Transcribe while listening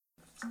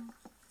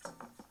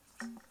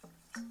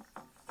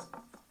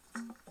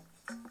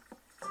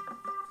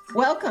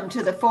Welcome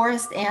to The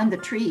Forest and the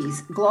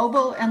Trees,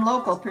 Global and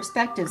Local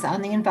Perspectives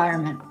on the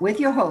Environment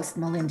with your host,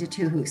 Melinda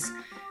Tuhus.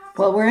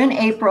 Well, we're in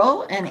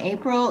April, and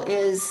April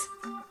is,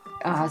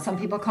 some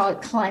people call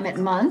it Climate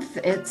Month.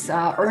 It's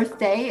Earth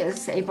Day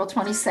is April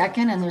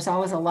 22nd, and there's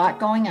always a lot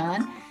going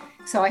on.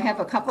 So I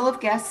have a couple of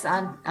guests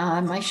on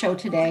my show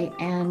today,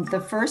 and the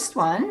first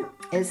one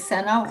is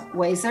Senna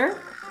Wazer,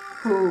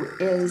 who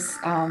is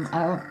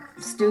a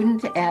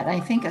student at, I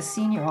think, a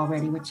senior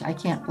already, which I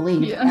can't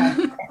believe,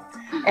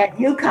 at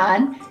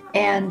UConn,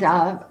 and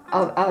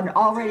an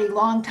already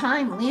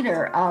long-time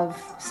leader of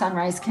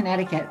Sunrise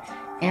Connecticut,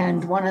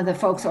 and one of the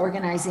folks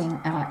organizing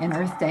an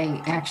Earth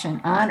Day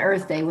action on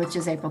Earth Day, which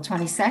is April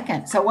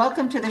 22nd. So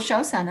welcome to the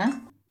show,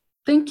 Senna.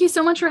 Thank you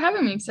so much for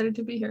having me. Excited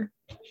to be here.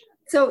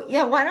 So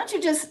yeah, why don't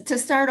you just, to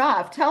start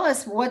off, tell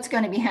us what's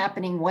going to be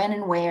happening, when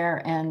and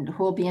where, and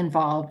who will be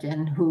involved,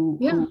 and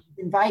who's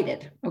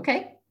invited,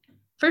 okay?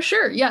 For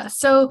sure, yeah.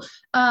 So,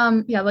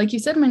 like you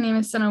said, my name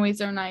is Senna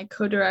Wazer, and I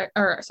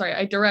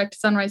direct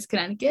Sunrise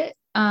Connecticut.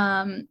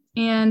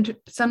 And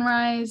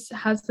Sunrise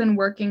has been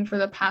working for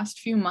the past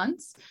few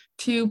months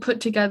to put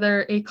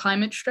together a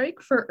climate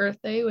strike for Earth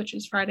Day, which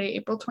is Friday,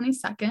 April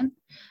 22nd.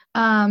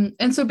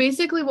 And so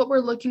basically what we're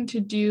looking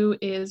to do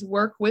is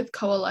work with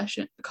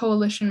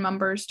coalition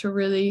members to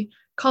really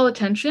call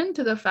attention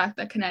to the fact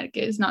that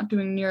Connecticut is not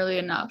doing nearly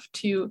enough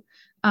to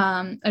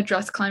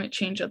address climate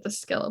change at the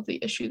scale of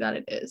the issue that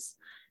it is.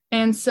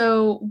 And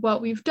so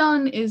what we've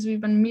done is we've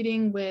been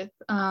meeting with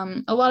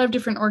a lot of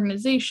different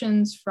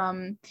organizations,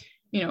 from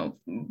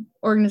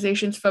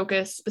organizations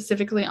focused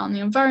specifically on the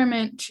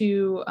environment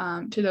to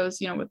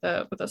those with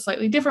a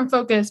slightly different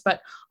focus,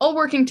 but all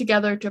working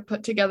together to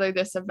put together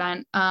this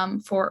event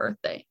for Earth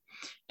Day.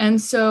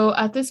 And so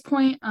at this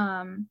point,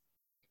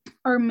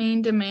 our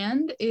main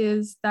demand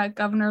is that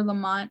Governor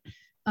Lamont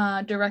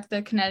direct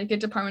the Connecticut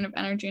Department of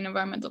Energy and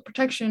Environmental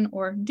Protection,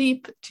 or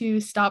DEEP, to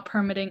stop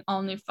permitting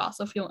all new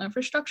fossil fuel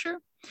infrastructure.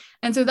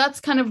 And so that's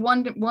kind of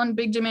one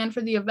big demand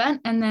for the event.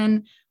 And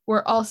then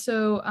we're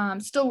also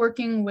still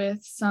working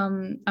with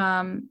someone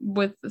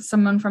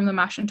from the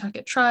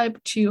Mashantucket tribe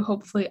to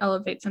hopefully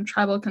elevate some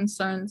tribal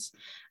concerns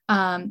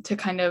to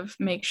kind of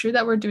make sure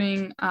that we're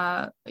doing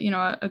a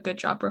good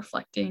job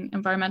reflecting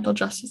environmental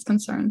justice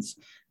concerns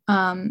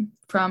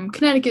from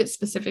Connecticut,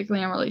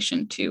 specifically in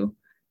relation to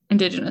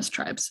Indigenous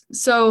tribes.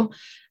 So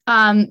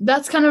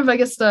that's kind of, I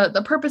guess,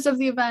 the purpose of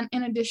the event.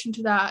 In addition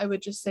to that, I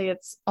would just say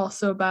it's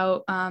also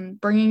about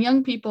bringing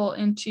young people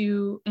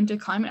into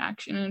climate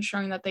action and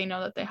ensuring that they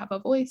know that they have a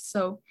voice.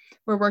 So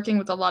we're working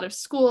with a lot of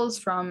schools,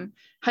 from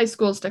high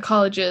schools to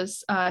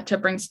colleges, to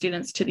bring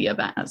students to the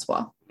event as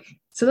well.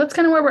 So that's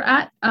kind of where we're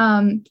at.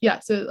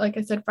 So like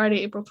I said, Friday,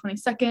 April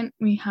 22nd,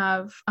 we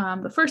have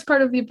the first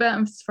part of the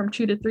event from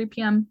 2 to 3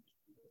 p.m.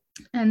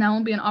 And that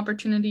will be an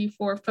opportunity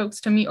for folks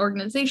to meet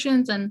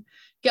organizations and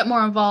get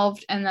more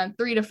involved. And then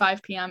 3 to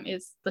 5 p.m.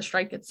 is the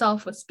strike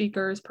itself, with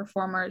speakers,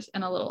 performers,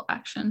 and a little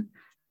action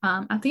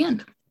at the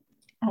end.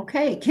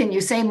 Okay. Can you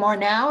say more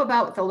now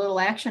about the little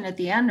action at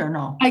the end, or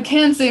no? I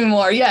can say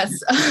more, yes.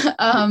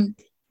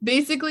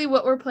 Basically,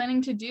 what we're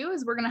planning to do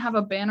is we're going to have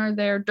a banner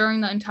there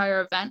during the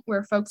entire event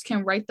where folks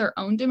can write their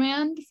own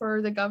demand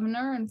for the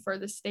governor and for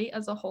the state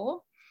as a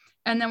whole.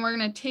 And then we're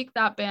going to take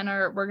that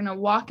banner, we're going to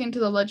walk into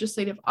the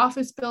legislative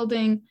office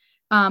building,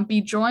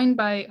 be joined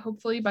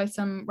hopefully by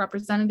some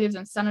representatives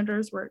and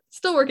senators. We're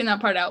still working that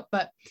part out,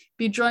 but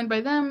be joined by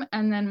them,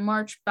 and then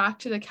march back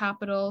to the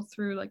Capitol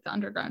through like the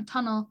underground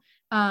tunnel,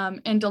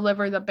 and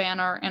deliver the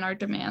banner and our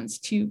demands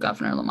to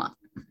Governor Lamont,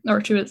 or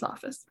to his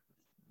office.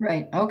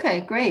 Right. Okay,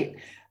 great.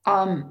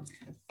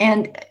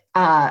 And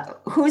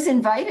who's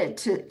invited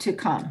to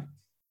come?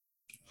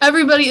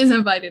 Everybody is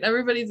invited.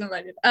 Everybody's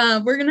invited.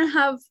 We're going to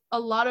have a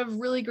lot of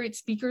really great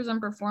speakers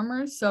and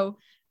performers. So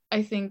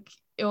I think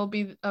it will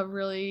be a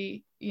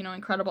really,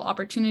 incredible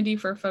opportunity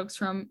for folks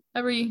from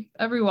every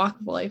walk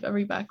of life,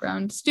 every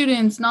background,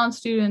 students,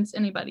 non-students,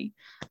 anybody,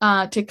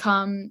 to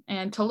come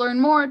and to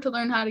learn more, to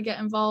learn how to get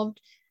involved,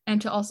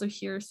 and to also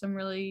hear some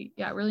really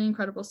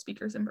incredible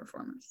speakers and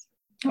performers.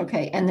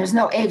 Okay, and there's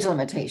no age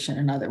limitation,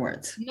 in other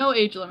words. No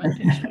age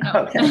limitation,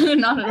 no. Okay.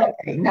 Not at all.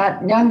 Okay.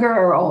 Not younger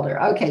or older.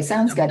 Okay,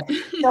 sounds good.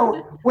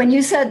 So when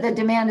you said the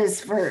demand is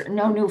for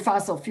no new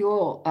fossil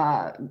fuel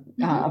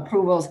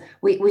approvals,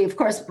 we of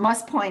course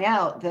must point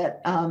out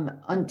that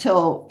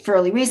until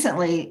fairly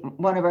recently,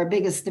 one of our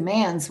biggest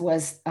demands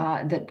was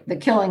that the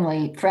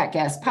Killingly frack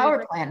gas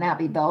power plant not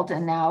be built,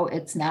 and now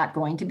it's not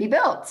going to be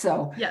built.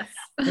 So yes,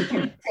 we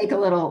can take a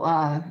little,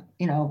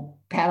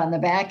 pat on the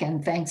back,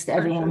 and thanks to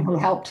everyone who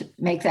helped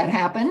make that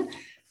happen.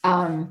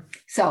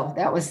 So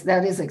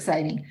that is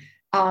exciting.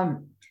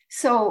 In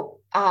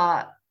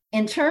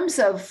terms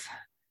of,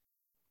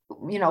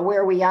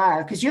 where we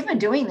are, because you've been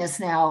doing this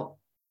now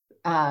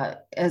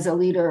as a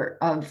leader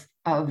of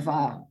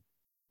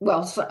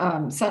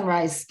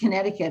Sunrise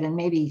Connecticut, and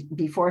maybe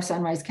before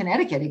Sunrise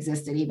Connecticut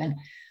existed even.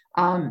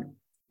 How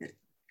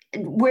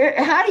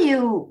do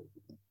you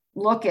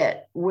look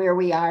at where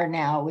we are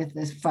now with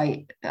this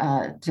fight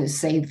to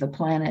save the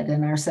planet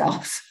and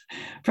ourselves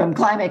from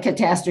climate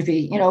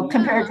catastrophe,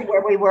 compared to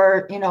where we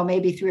were,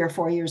 maybe 3 or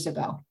 4 years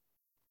ago?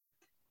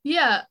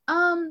 Yeah.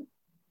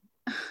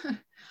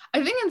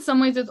 I think in some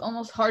ways it's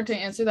almost hard to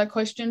answer that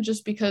question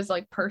just because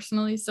like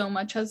personally so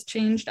much has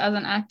changed as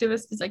an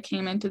activist because I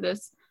came into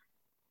this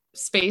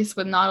space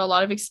with not a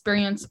lot of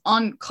experience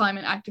on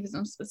climate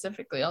activism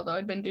specifically, although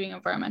I'd been doing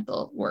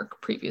environmental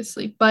work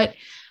previously. But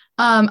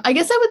I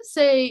guess I would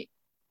say,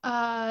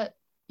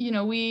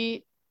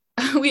 we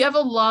we have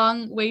a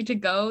long way to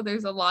go.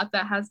 There's a lot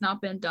that has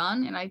not been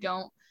done, and I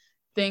don't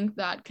think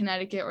that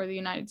Connecticut or the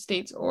United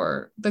States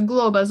or the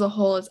globe as a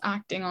whole is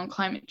acting on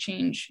climate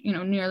change,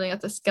 nearly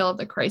at the scale of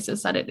the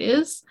crisis that it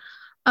is.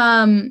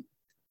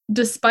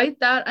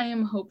 Despite that, I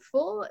am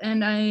hopeful,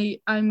 and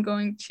I'm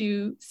going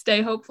to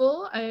stay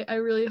hopeful. I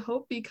really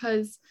hope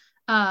because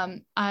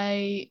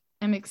I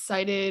am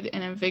excited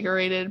and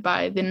invigorated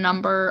by the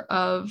number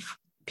of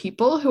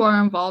people who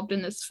are involved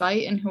in this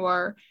fight and who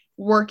are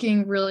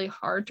working really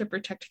hard to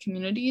protect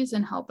communities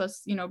and help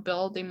us,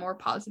 build a more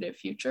positive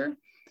future.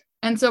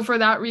 And so for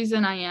that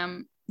reason, I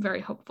am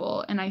very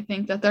hopeful. And I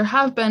think that there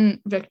have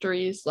been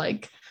victories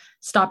like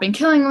stopping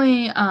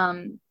Killingly,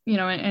 and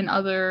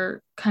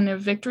other kind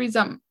of victories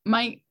that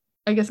might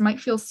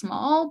feel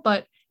small,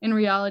 but in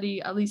reality,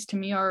 at least to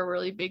me, are a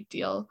really big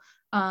deal,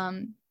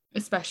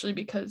 especially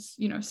because,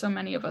 so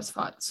many of us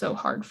fought so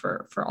hard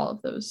for all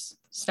of those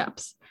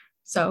steps.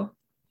 So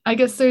I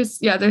guess there's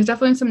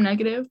definitely some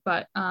negative,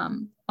 but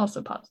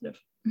also positive.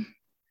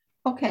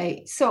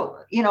 Okay. So,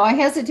 I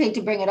hesitate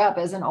to bring it up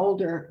as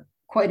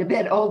quite a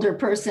bit older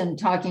person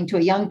talking to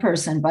a young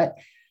person, but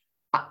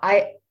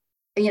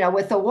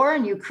with the war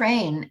in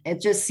Ukraine,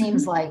 it just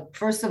seems like,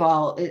 first of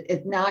all,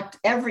 it knocked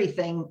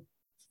everything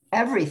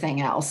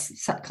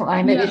else,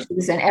 climate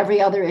issues and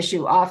every other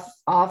issue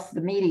off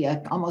the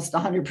media, almost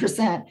 100%.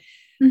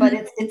 Mm-hmm. But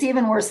it's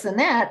even worse than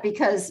that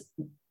because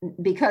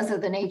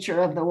of the nature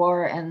of the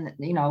war and,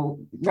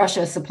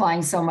 Russia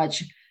supplying so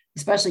much,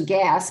 especially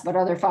gas, but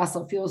other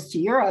fossil fuels to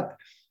Europe.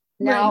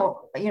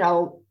 Now,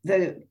 right.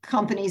 The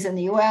companies in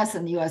the U.S.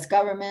 and the U.S.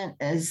 government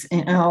is,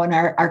 and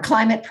our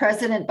climate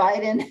president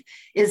Biden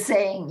is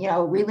saying,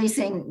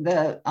 releasing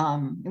the,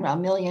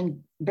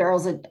 million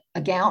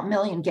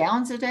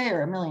gallons a day or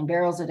 1 million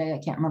barrels a day. I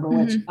can't remember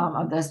which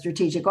of the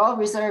strategic oil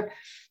reserve,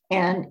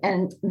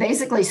 and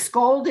basically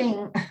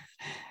scolding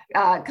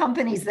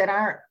companies that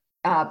aren't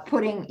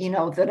putting,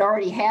 that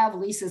already have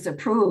leases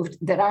approved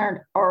that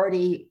aren't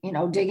already,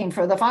 digging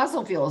for the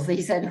fossil fuels.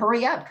 He said,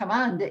 hurry up, come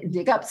on,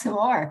 dig up some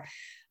more.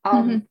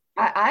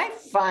 I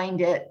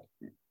find it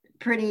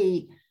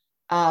pretty,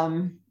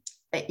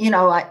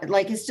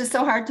 it's just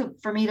so hard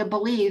for me to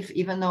believe,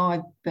 even though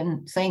I've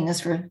been saying this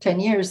for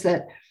 10 years,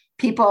 that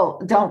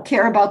people don't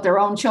care about their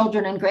own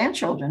children and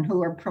grandchildren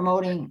who are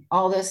promoting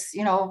all this,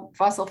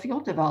 fossil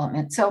fuel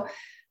development. So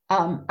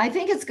I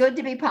think it's good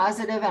to be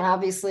positive, and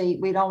obviously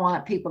we don't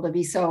want people to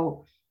be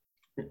so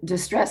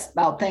distressed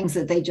about things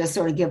that they just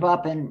sort of give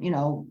up and,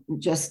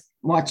 just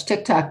watch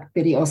TikTok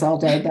videos all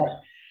day.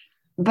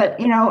 But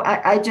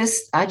I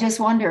just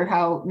wonder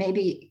how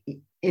maybe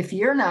if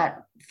you're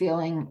not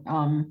feeling,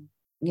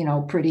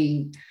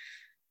 pretty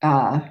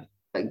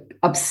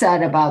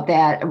upset about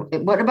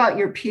that, what about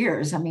your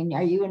peers? I mean,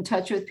 are you in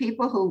touch with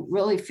people who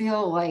really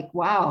feel like,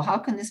 wow, how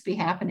can this be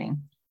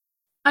happening?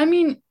 I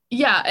mean,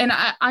 yeah, and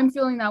I'm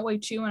feeling that way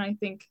too. And I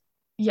think,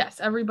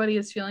 yes, everybody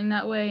is feeling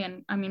that way.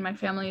 And I mean, my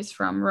family is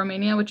from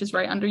Romania, which is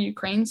right under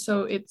Ukraine.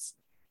 So it's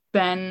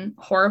been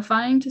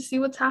horrifying to see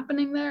what's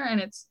happening there.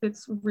 And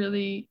it's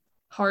really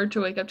hard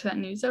to wake up to that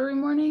news every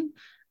morning.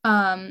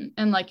 And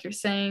like you're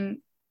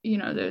saying,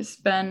 there's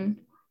been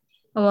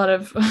a lot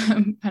of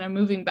kind of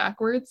moving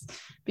backwards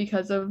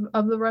because of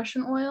the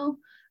Russian oil.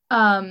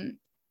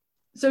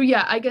 So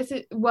yeah, I guess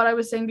what I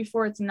was saying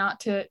before, it's not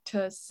to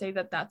say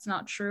that that's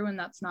not true and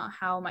that's not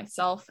how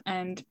myself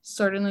and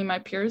certainly my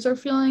peers are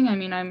feeling. I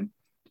mean, I'm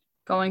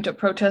going to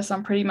protests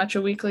on pretty much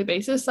a weekly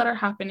basis that are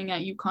happening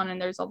at UConn,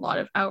 and there's a lot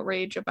of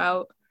outrage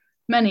about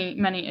many,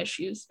 many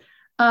issues.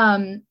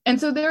 And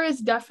so there is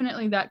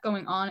definitely that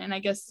going on. And I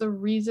guess the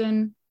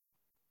reason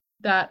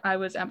that I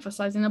was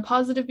emphasizing the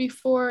positive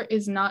before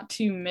is not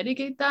to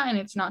mitigate that. And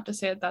it's not to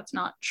say that that's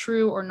not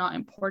true or not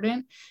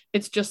important.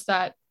 It's just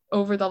that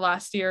over the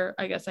last year,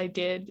 I guess I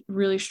did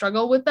really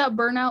struggle with that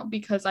burnout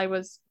because I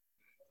was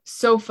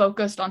so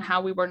focused on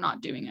how we were not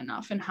doing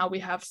enough and how we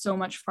have so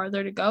much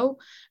farther to go.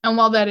 And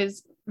while that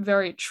is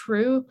very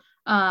true,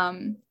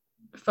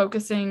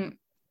 focusing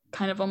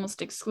kind of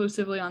almost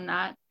exclusively on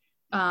that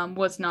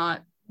was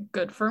not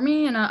good for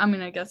me. And I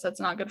mean, I guess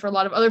that's not good for a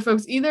lot of other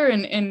folks either.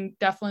 And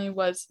definitely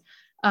was,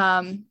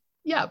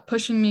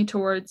 pushing me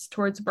towards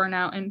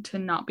burnout and to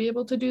not be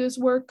able to do this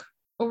work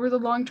over the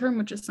long term,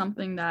 which is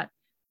something that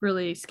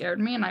really scared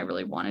me. And I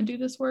really want to do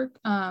this work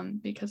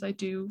because I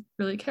do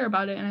really care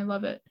about it and I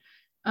love it.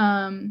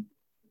 And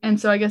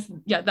so I guess,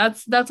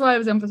 that's why I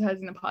was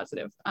emphasizing the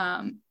positive.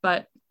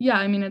 But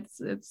I mean,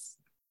 it's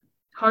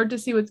hard to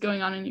see what's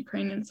going on in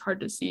Ukraine, and it's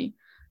hard to see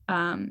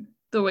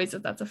the ways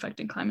that that's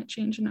affecting climate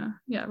change in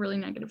a really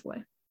negative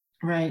way.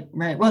 Right.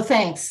 Well,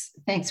 thanks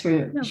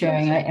for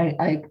sharing.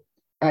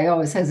 I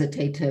always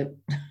hesitate to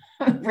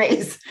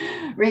raise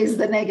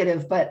the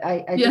negative, but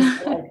I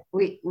just feel like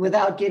we,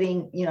 without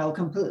getting,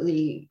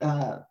 completely,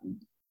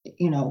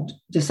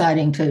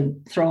 deciding to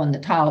throw in the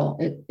towel,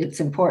 it's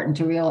important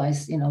to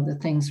realize, that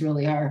things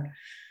really are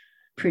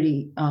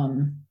pretty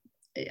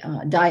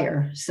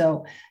dire.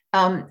 So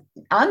on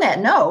that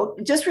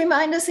note, just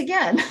remind us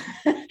again,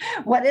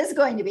 what is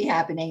going to be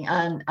happening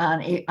on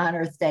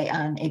Earth Day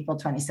on April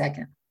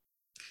 22nd?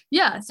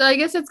 Yeah, so I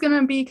guess it's going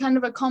to be kind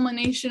of a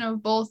culmination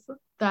of both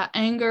that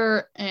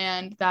anger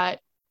and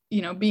that,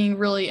 being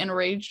really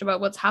enraged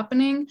about what's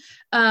happening,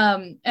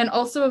 and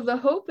also of the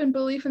hope and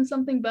belief in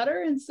something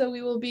better. And so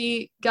we will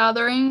be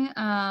gathering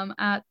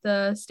at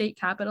the state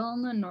capitol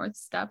on the north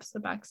steps, the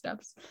back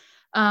steps,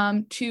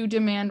 to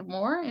demand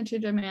more and to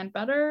demand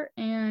better,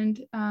 and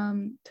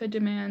to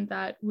demand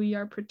that we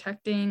are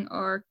protecting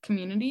our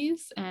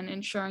communities and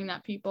ensuring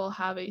that people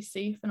have a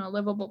safe and a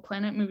livable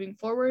planet moving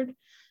forward.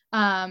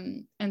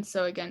 And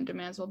so again,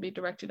 demands will be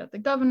directed at the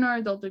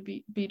governor, they'll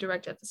be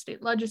directed at the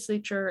state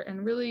legislature,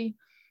 and really,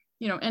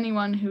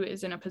 anyone who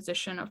is in a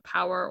position of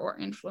power or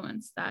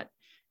influence that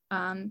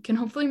can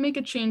hopefully make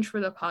a change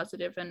for the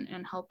positive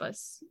and help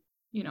us,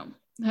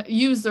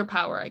 use their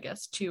power, I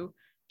guess, to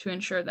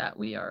ensure that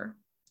we are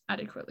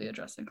adequately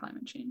addressing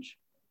climate change.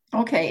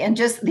 Okay, and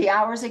just the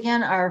hours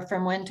again are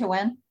from when to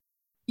when?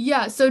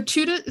 Yeah, so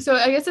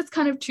I guess it's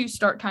kind of 2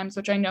 start times,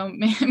 which I know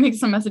makes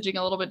some messaging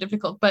a little bit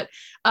difficult, but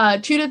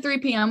 2 to 3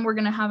 p.m. we're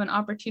going to have an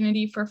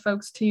opportunity for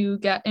folks to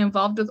get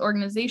involved with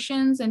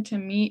organizations and to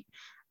meet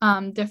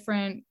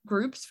different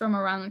groups from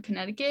around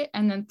Connecticut,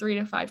 and then 3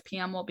 to 5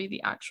 p.m. will be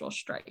the actual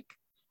strike.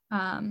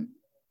 And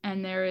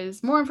there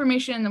is more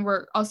information, and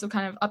we're also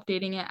kind of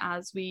updating it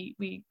as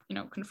we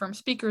confirm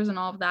speakers and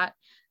all of that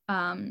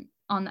on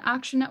the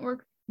Action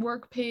Network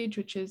work page,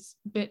 which is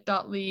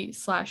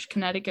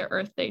bit.ly/Connecticut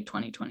Earth Day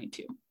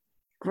 2022.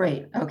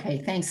 Great.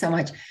 Okay. Thanks so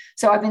much.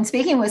 So I've been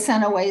speaking with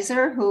Senna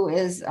Wazer, who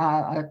is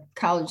a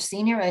college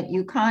senior at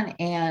UConn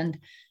and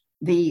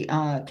the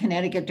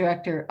Connecticut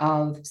director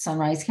of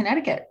Sunrise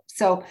Connecticut.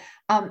 So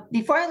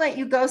before I let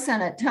you go,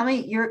 Senna, tell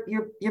me,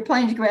 you're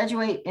planning to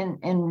graduate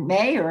in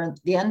May or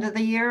the end of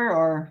the year,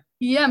 or?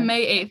 Yeah,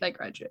 May 8th I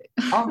graduate.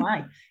 Oh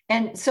my.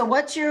 And so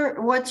what's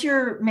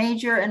your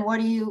major, and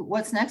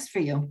what's next for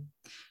you?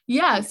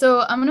 Yeah,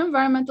 so I'm an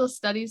environmental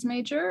studies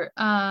major,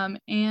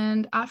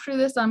 and after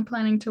this, I'm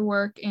planning to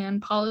work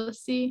in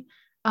policy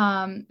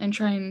and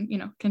try and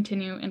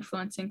continue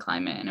influencing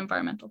climate and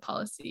environmental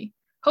policy,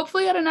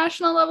 hopefully at a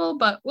national level,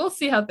 but we'll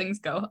see how things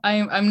go.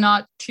 I'm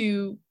not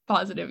too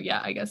positive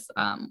yet, I guess,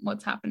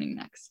 what's happening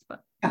next. But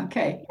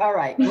okay, all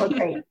right, well,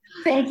 great.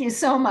 Thank you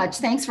so much.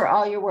 Thanks for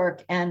all your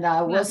work, and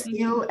we'll see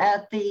you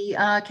at the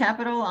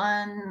Capitol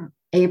on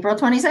April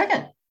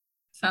 22nd.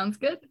 Sounds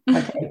good.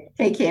 Okay,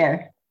 take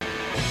care.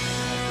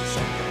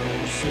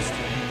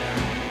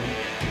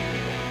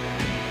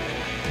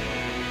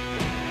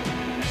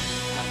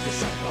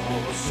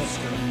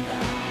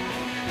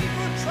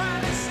 People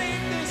trying to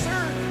save this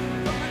earth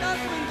from an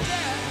ugly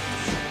death.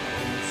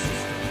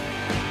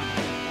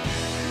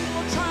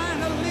 People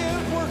trying to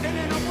live, working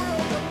in a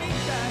world to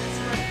meet that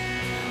threat.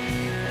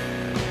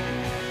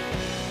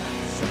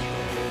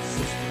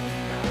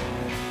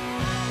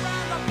 All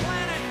around the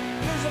planet,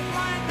 there's a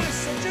blindness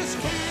that just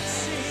can't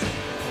see.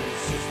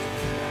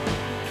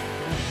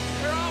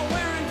 They're all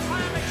wearing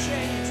climate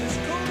shades as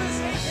cool as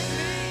they can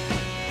be.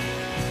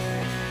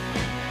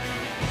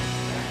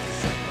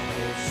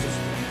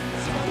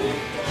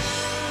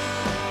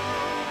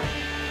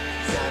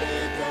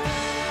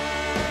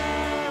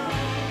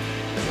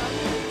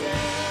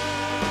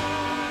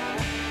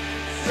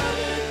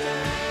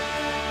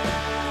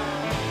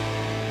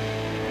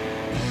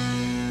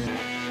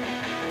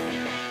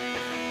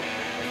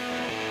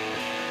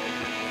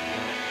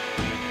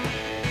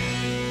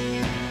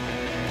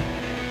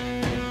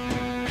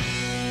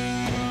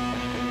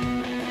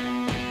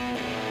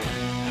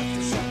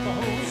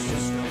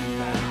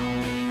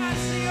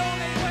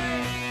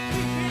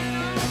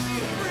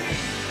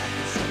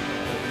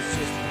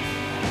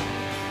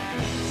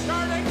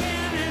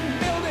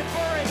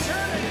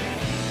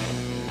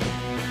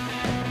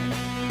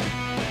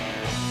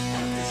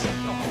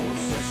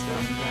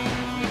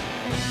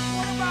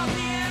 What about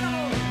the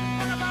animals?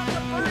 What about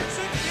the birds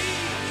and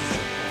bees?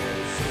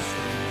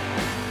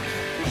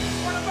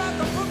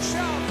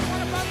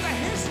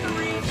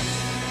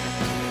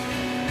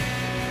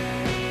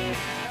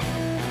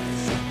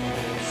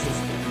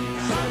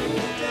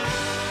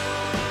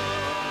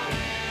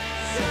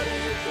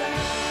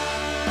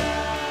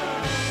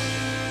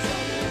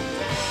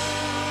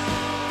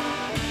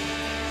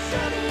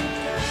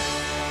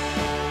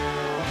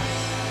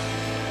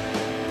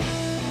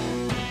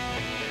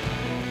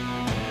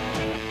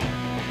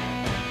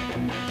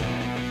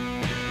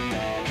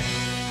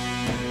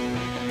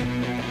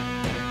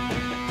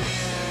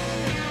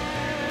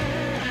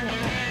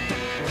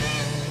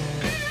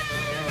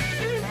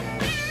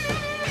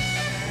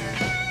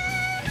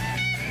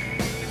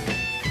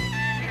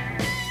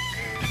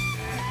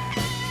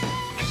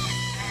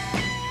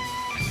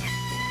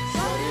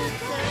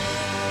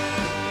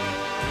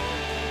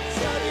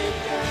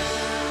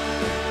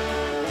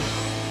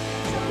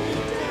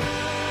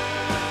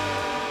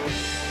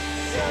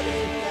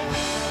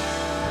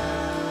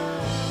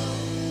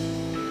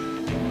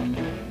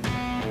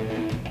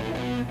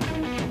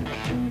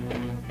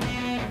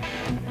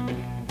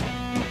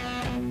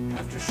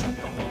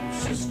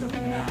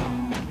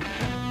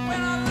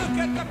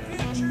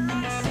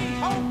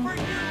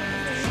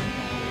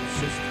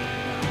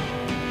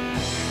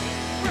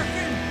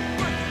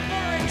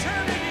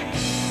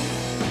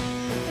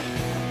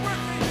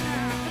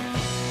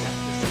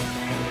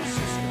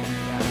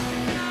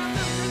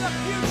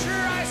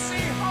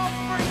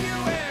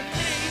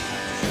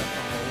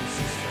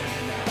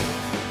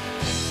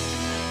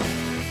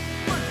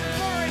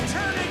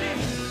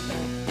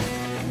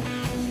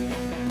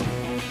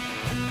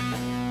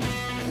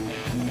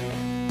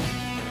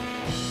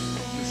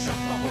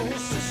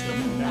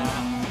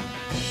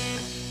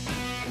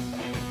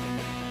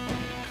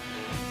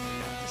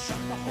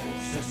 the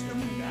whole system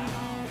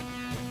down.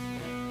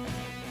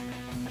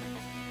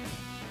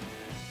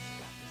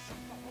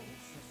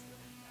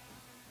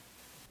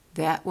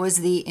 That was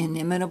the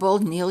inimitable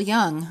Neil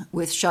Young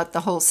with Shut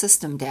the Whole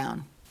System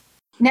Down.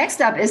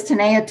 Next up is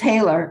Tanea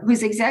Taylor,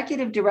 who's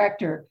executive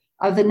director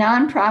of the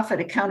nonprofit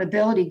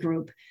Accountability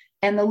Group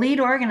and the lead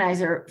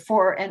organizer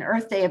for an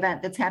Earth Day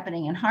event that's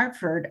happening in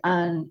Hartford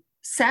on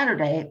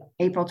Saturday,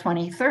 April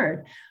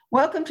 23rd.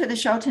 Welcome to the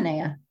show,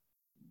 Tanea.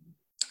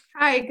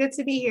 Hi, good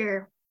to be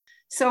here.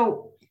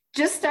 So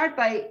just start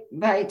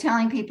by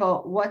telling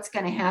people what's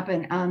going to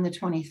happen on the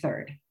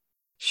 23rd.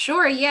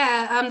 Sure,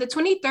 yeah. The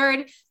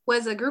 23rd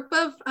was a group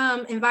of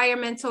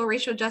environmental,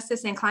 racial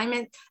justice, and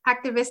climate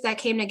activists that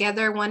came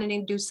together wanting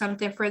to do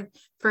something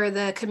for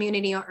the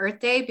community on Earth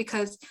Day,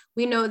 because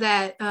we know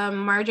that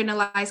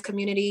marginalized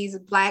communities,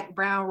 Black,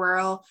 brown,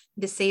 rural,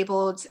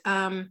 disabled,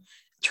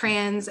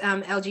 trans,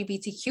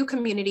 LGBTQ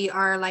community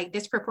are like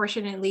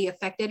disproportionately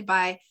affected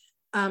by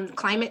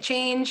climate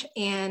change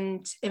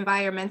and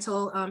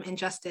environmental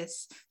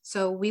injustice.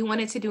 So we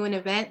wanted to do an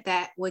event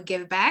that would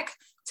give back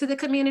to the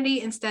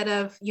community instead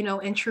of,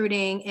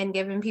 intruding and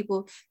giving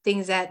people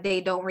things that they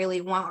don't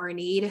really want or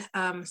need.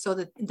 So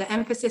the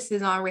emphasis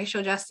is on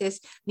racial justice,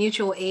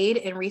 mutual aid,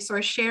 and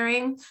resource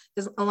sharing,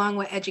 along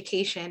with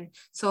education.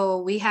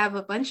 So we have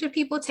a bunch of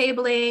people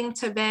tabling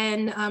to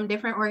bend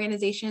different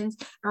organizations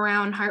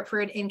around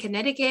Hartford and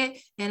Connecticut,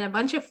 and a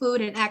bunch of food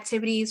and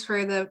activities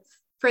for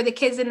the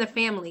kids and the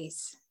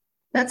families.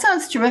 That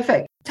sounds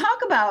terrific. Talk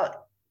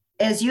about,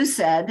 as you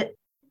said,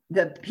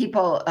 the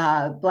people,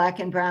 Black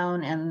and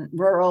brown and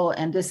rural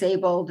and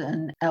disabled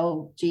and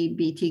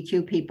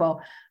LGBTQ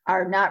people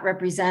are not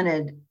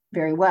represented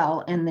very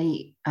well in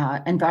the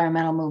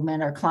environmental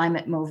movement or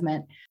climate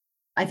movement.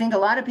 I think a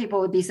lot of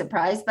people would be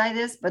surprised by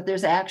this, but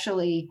there's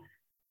actually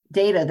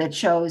data that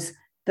shows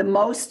the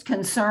most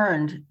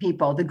concerned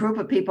people, the group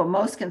of people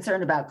most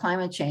concerned about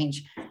climate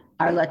change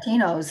are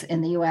Latinos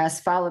in the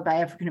US, followed by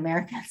African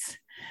Americans.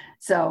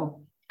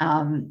 So,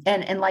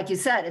 and like you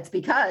said, it's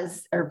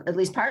because, or at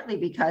least partly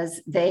because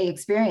they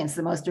experience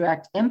the most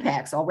direct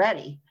impacts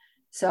already.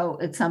 So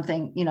it's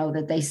something,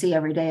 that they see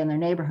every day in their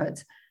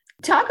neighborhoods.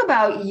 Talk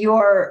about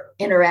your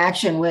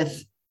interaction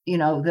with,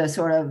 the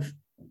sort of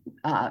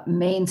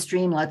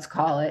mainstream, let's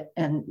call it,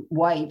 and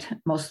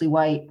mostly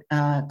white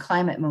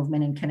climate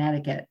movement in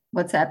Connecticut.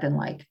 What's that been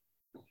like?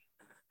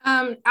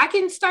 I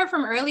can start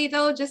from early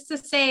though, just to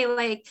say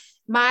like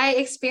my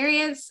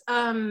experience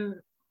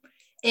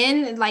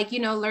in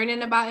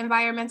learning about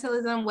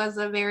environmentalism was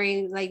a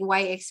very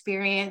white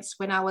experience.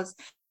 When I was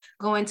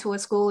going to a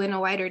school in a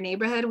whiter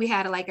neighborhood, we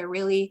had a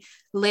really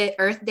lit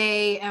Earth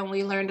Day, and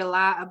we learned a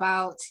lot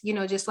about,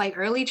 just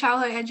early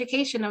childhood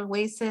education of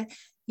ways to,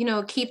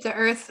 keep the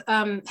earth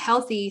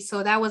healthy.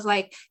 So that was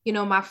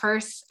my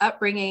first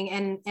upbringing.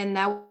 And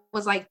that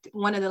was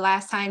one of the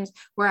last times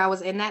where I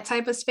was in that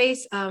type of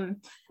space,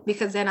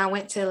 because then I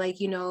went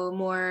to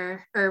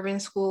more urban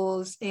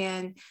schools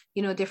and,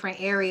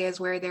 different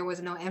areas where there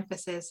was no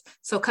emphasis.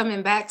 So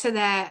coming back to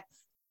that,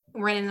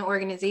 running the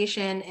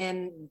organization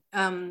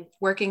and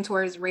working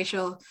towards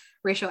racial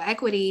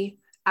equity,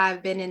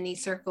 I've been in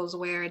these circles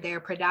where they're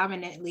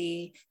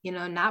predominantly,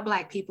 not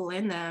Black people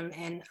in them.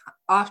 And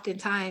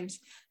oftentimes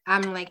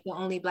I'm the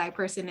only Black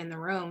person in the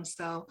room.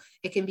 So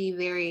it can be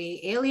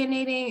very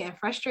alienating and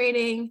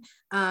frustrating,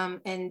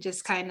 and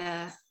just kind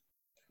of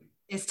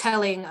is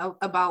telling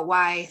about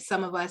why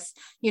some of us,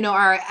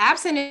 are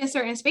absent in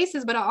certain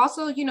spaces, but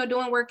also,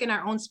 doing work in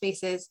our own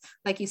spaces,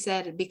 like you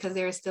said, because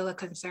there is still a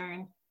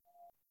concern.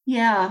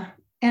 Yeah.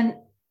 And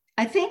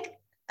I think,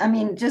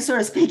 just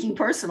sort of speaking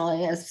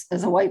personally as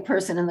a white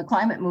person in the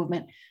climate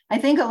movement, I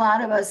think a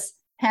lot of us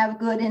have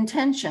good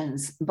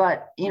intentions,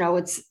 but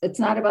it's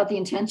not about the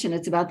intention,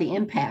 it's about the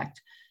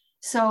impact.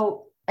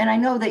 So, and I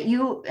know that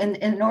you,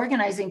 in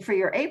organizing for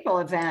your April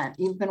event,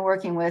 you've been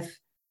working with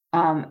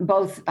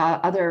both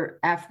other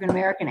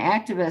African-American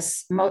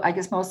activists, I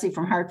guess mostly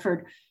from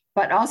Hartford,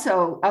 but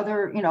also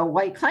other,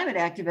 white climate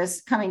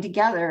activists coming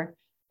together,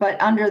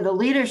 but under the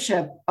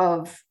leadership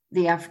of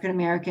the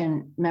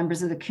African-American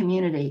members of the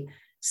community.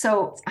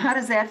 So how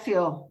does that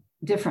feel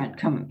different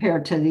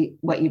compared to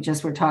what you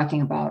just were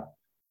talking about?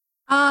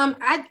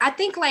 I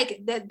think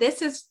that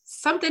this is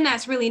something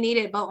that's really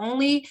needed, but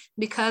only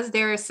because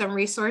there is some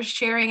resource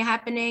sharing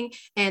happening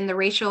and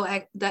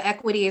the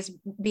equity is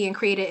being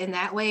created in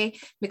that way,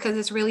 because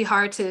it's really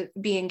hard to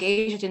be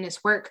engaged in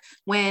this work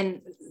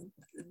when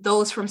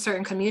those from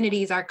certain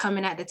communities are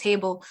coming at the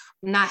table,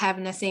 not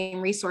having the same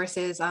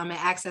resources and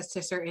access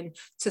to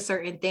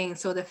certain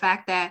things. So the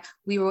fact that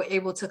we were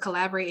able to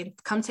collaborate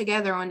and come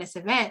together on this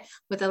event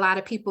with a lot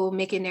of people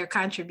making their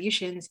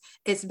contributions,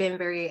 it's been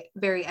very,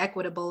 very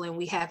equitable. And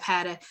we have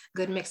had a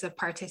good mix of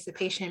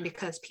participation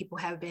because people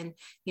have been,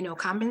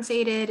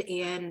 compensated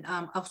and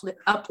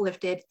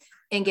uplifted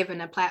and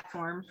given a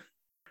platform.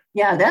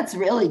 Yeah, that's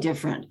really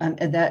different.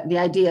 That the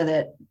idea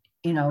that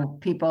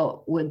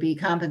people would be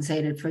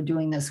compensated for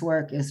doing this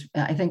work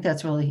I think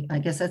that's really, I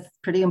guess that's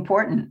pretty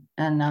important.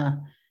 And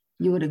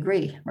you would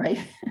agree, right?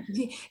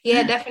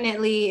 Yeah,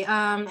 definitely.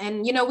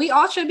 And, we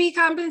all should be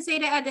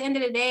compensated at the end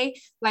of the day.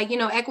 Like,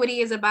 equity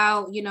is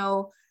about,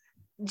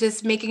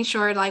 just making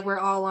sure like we're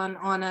all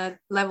on a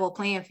level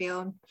playing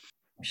field.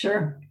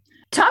 Sure.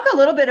 Talk a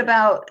little bit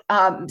about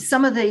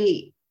some of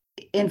the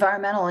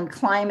environmental and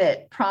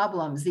climate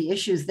problems, the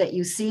issues that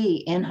you see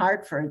in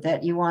Hartford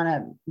that you want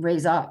to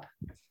raise up.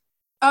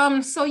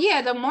 So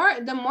yeah, the more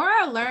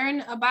I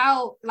learn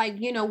about like,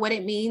 what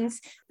it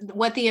means,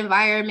 what the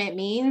environment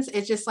means,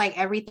 it's just like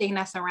everything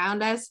that's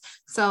around us.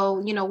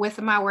 So, with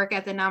my work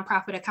at the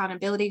Nonprofit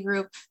Accountability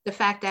Group, the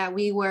fact that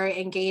we were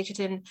engaged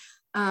in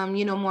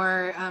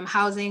more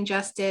housing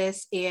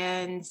justice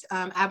and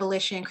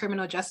abolition,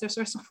 criminal justice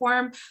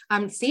reform.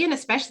 I'm seeing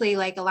especially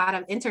like a lot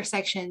of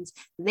intersections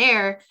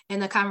there in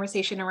the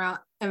conversation around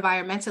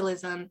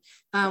environmentalism.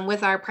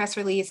 With our press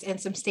release and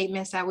some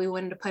statements that we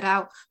wanted to put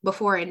out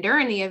before and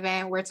during the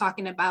event, we're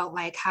talking about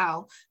like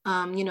how,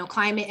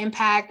 climate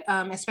impact,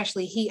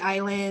 especially heat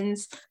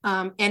islands,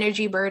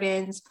 energy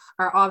burdens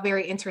are all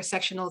very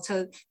intersectional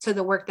to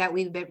the work that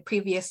we've been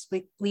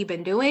previously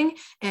been doing.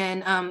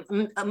 And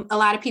a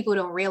lot of people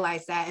don't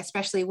realize that,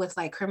 especially with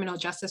like criminal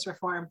justice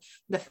reform,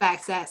 the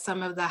fact that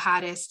some of the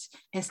hottest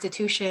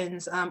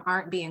institutions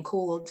aren't being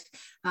cooled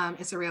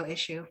is a real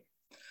issue.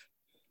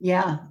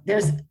 Yeah,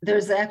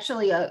 there's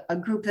actually a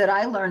group that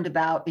I learned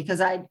about because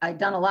I'd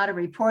done a lot of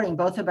reporting,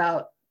 both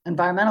about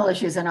environmental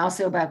issues and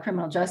also about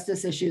criminal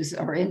justice issues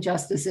or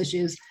injustice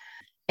issues.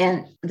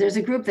 And there's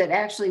a group that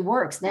actually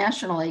works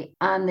nationally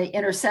on the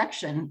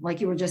intersection,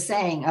 like you were just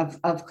saying,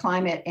 of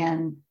climate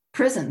and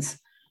prisons,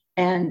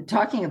 and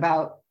talking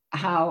about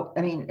how,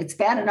 I mean, it's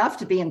bad enough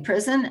to be in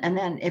prison. And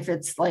then if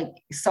it's like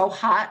so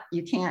hot,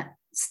 you can't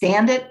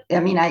stand it. I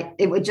mean,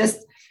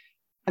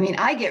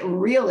 I get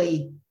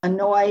really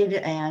annoyed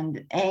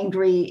and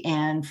angry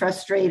and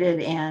frustrated,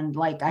 and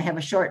like I have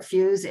a short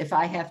fuse if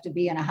I have to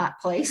be in a hot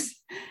place.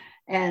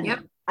 And yep.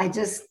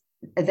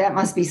 That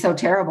must be so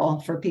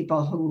terrible for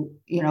people who,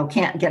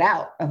 can't get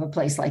out of a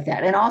place like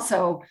that. And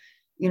also,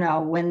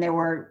 when there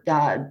were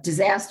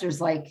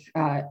disasters like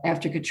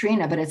after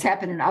Katrina, but it's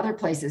happened in other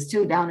places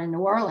too, down in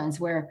New Orleans,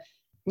 where,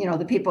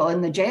 the people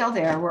in the jail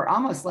there were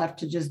almost left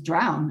to just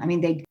drown. I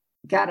mean, they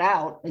got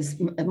out,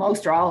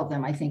 most or all of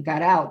them, I think,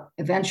 got out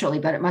eventually,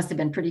 but it must have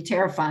been pretty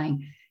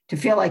terrifying to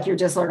feel like you're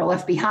just sort of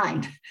left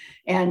behind.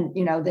 And,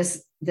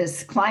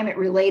 this climate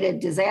related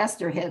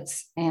disaster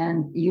hits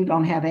and you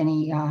don't have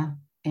any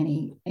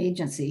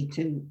agency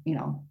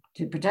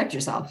to protect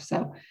yourself.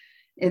 So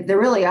there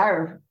really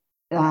are,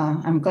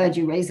 I'm glad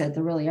you raised that.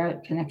 There really are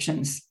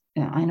connections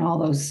in all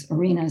those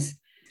arenas.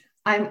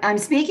 I'm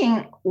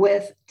speaking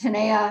with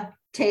Tanea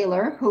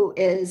Taylor, who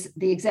is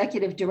the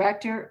executive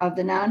director of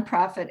the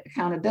Nonprofit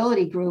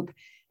Accountability Group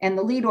and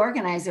the lead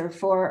organizer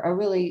for a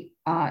really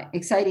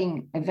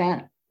exciting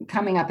event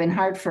coming up in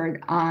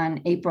Hartford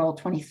on April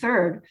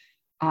 23rd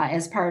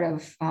as part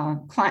of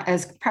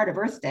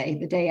Earth Day,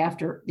 the day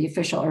after the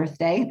official Earth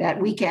Day. That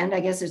weekend,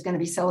 I guess there's going to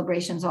be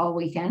celebrations all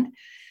weekend.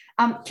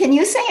 Can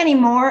you say any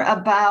more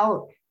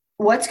about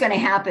what's going to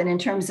happen in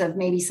terms of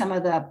maybe some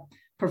of the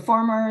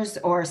performers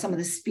or some of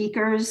the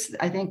speakers?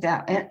 I think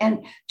that,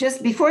 and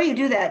just before you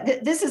do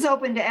that, this is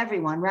open to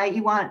everyone, right?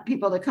 You want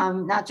people to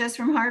come, not just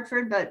from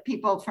Hartford, but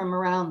people from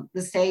around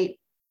the state.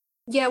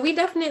 Yeah, we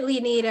definitely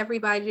need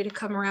everybody to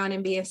come around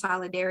and be in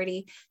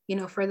solidarity,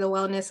 for the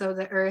wellness of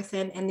the earth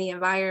and the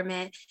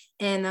environment.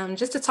 And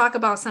just to talk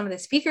about some of the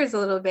speakers a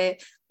little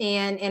bit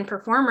and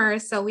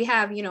performers. So we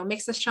have,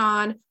 Mixa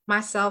Sean,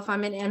 myself,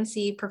 I'm an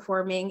MC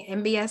performing,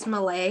 MBS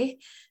Malay,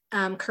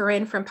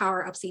 Corinne from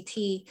Power Up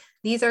CT.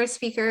 These are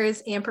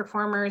speakers and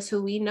performers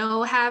who we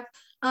know have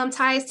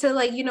ties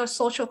to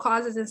social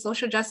causes and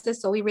social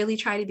justice. So we really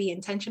try to be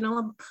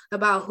intentional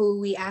about who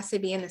we ask to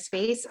be in the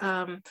space.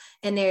 And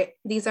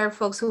these are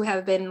folks who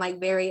have been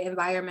very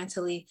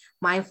environmentally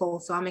mindful.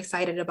 So I'm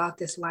excited about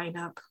this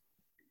lineup.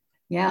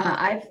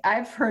 Yeah,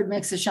 I've heard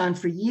Mixa Sean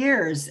for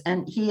years,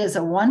 and he is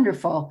a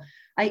wonderful,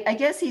 I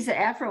guess he's an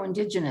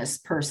Afro-Indigenous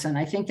person.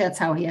 I think that's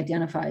how he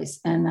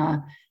identifies,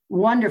 and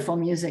wonderful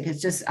music.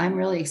 It's just, I'm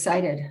really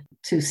excited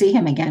to see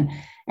him again.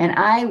 And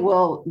I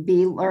will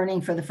be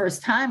learning for the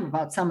first time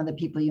about some of the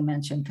people you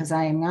mentioned, because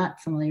I am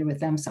not familiar with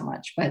them so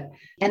much.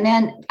 And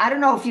then I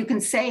don't know if you can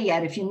say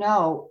yet, if you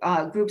know,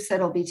 groups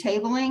that'll be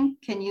tabling,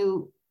 can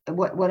you,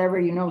 whatever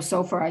you know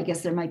so far, I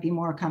guess there might be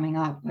more coming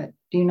up, but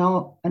do you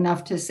know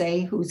enough to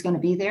say who's going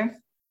to be there?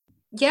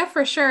 Yeah,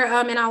 for sure.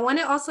 And I want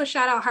to also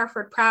shout out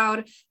Hartford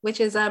Proud, which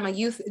is a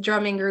youth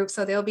drumming group.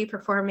 So they'll be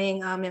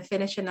performing and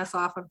finishing us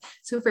off. I'm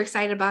super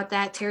excited about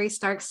that. Terry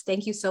Starks,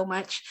 thank you so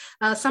much.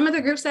 Some of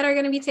the groups that are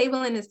going to be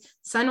tabling is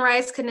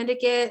Sunrise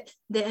Connecticut,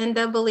 the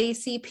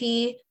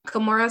NAACP,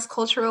 Comoros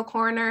Cultural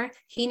Corner,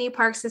 Heaney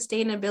Park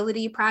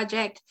Sustainability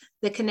Project,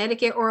 the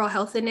Connecticut Oral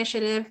Health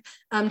Initiative,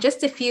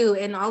 just a few.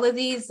 And all of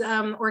these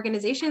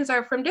organizations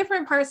are from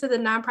different parts of the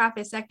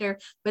nonprofit sector.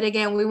 But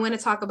again, we want to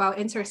talk about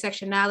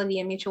intersectionality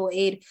and mutual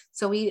aid.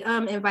 So we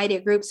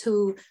invited groups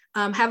who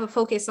have a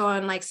focus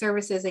on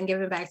services and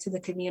giving back to the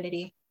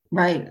community.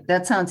 Right.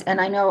 That sounds,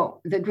 and I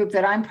know the group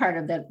that I'm part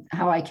of, that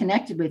how I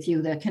connected with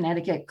you, the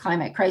Connecticut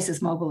Climate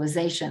Crisis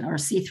Mobilization, or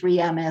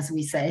C3M, as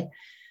we say,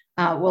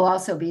 will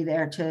also be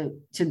there to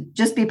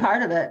just be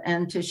part of it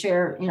and to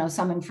share,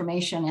 some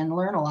information and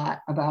learn a lot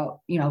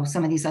about,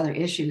 some of these other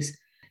issues.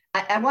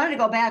 I wanted to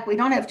go back. We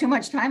don't have too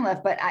much time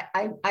left, but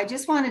I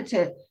just wanted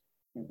to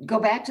go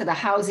back to the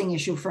housing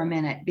issue for a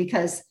minute,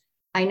 because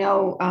I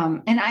know,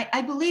 and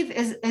I believe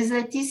is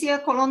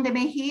Leticia Colon de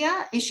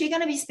Mejia, is she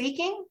going to be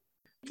speaking?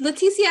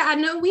 Leticia, I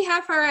know we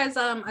have her as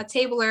a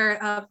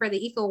tabler for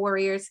the Eco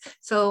Warriors.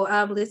 So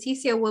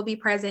Leticia will be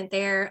present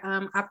there,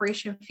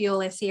 Operation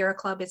Fuel and Sierra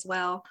Club as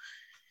well.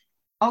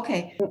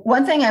 Okay.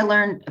 One thing I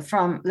learned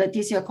from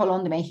Leticia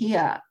Colon de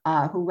Mejia,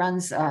 who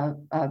runs a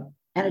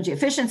energy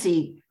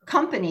efficiency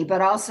company, but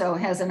also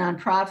has a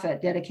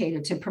nonprofit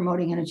dedicated to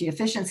promoting energy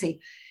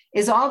efficiency,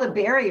 is all the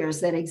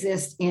barriers that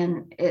exist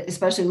in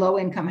especially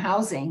low-income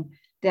housing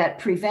that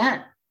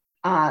prevent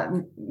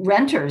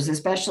renters,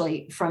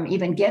 especially, from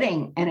even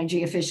getting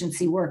energy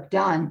efficiency work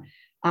done,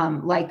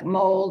 like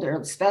mold or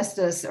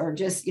asbestos or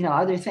just,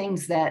 other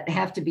things that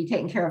have to be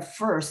taken care of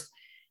first.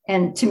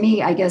 And to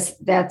me, I guess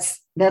that's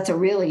a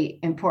really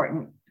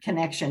important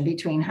connection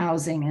between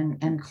housing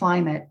and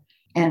climate.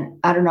 And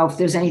I don't know if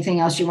there's anything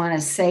else you want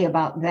to say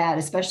about that,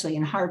 especially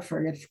in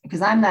Hartford,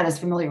 because I'm not as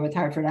familiar with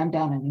Hartford. I'm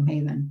down in New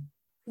Haven.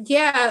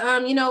 Yeah,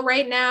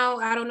 right now,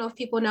 I don't know if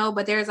people know,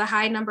 but there's a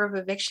high number of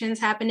evictions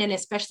happening,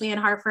 especially in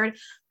Hartford.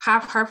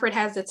 Hartford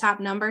has the top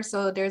number,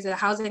 so there's a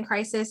housing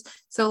crisis.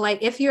 So,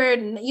 like, if you're,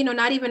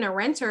 not even a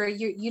renter,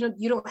 you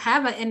don't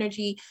have an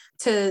energy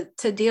to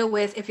deal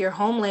with if you're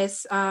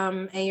homeless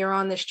and you're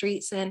on the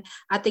streets. And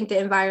I think the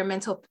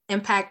environmental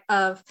impact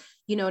of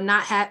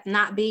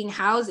not being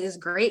housed is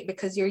great,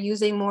 because you're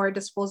using more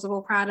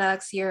disposable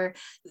products. You're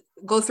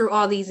go through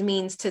all these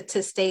means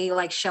to stay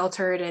like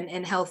sheltered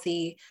and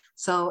healthy.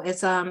 So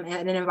it's an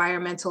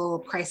environmental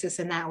crisis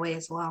in that way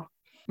as well.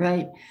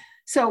 Right.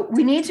 So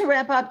we need to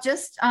wrap up.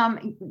 Just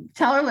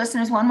tell our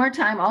listeners one more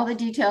time all the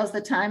details,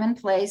 the time and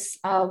place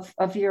of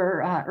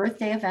your Earth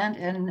Day event,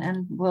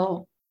 and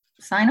we'll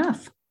sign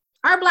off.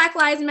 Our Black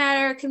Lives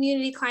Matter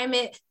Community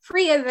Climate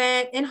Free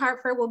event in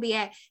Hartford will be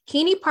at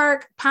Keeney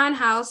Park Pond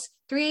House,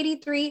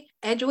 383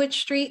 Edgewood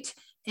Street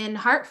in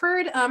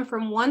Hartford,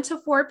 from 1 to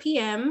 4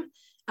 p.m.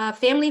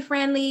 Family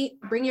friendly,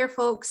 bring your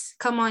folks,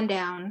 come on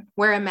down,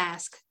 wear a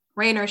mask,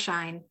 rain or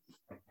shine.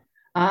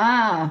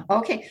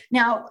 Okay.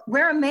 Now,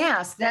 wear a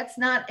mask. That's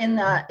not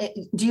in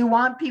do you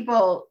want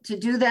people to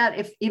do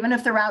that even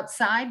if they're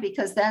outside?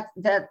 Because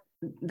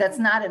that's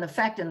not in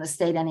effect in the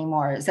state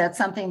anymore. Is that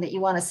something that you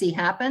want to see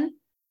happen?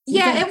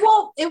 Yeah,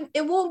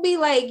 it won't be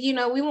like,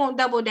 we won't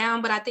double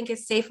down, but I think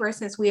it's safer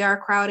since we are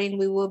crowding.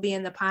 We will be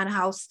in the Pond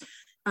House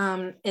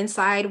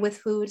inside with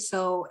food.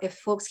 So if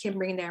folks can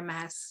bring their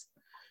masks.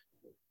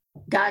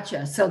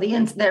 Gotcha. So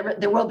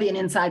there will be an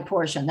inside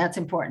portion. That's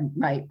important,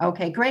 right?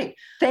 Okay, great.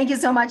 Thank you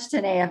so much,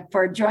 Tanea,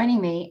 for joining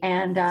me.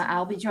 And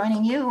I'll be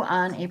joining you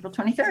on April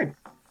 23rd.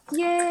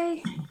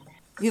 Yay.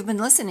 You've been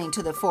listening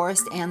to The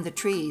Forest and the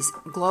Trees,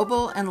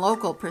 Global and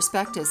Local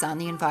Perspectives on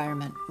the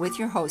Environment, with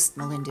your host,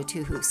 Melinda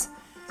Tuhus.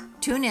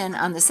 Tune in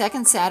on the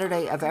second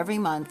Saturday of every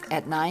month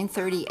at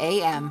 9:30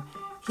 a.m.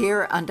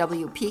 here on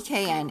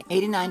WPKN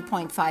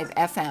 89.5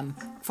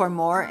 FM for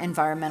more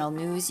environmental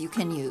news you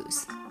can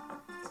use.